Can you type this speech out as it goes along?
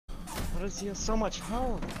does he have so much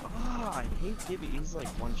health? Ah, I hate Gibby. He's like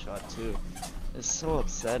one shot too. It's so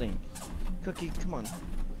upsetting. Cookie, come on.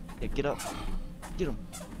 Yeah, get up. Get him.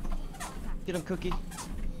 Get him, Cookie.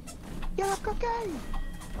 Get up, Cookie!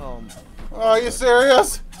 Oh, are you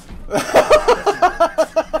serious?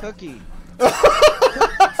 Cookie.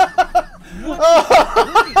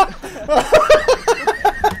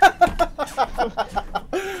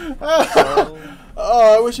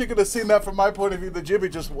 Oh, I wish you could have seen that from my point of view. The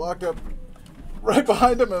Jibby just walked up right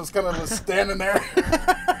behind him and was kind of just standing there.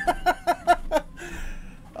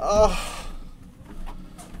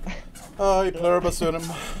 Oh, he pluribus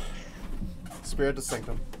Spirit to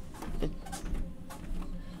sanctum.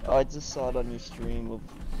 Oh, I just saw it on your stream of...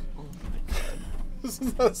 Oh my god. This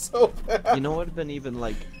is not so bad. You know what would have been even,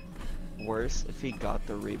 like, worse? If he got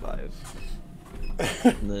the revive.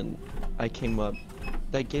 And then I came up.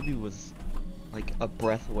 That Gibby was, like, a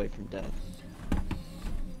breath away from death.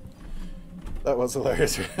 That was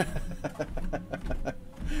hilarious.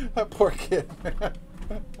 That poor kid, man.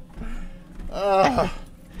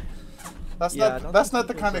 That's not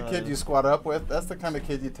the kind of kid you squat up with. That's the kind of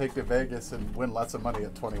kid you take to Vegas and win lots of money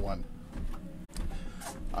at 21.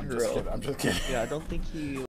 I'm just kidding. Yeah, I don't think he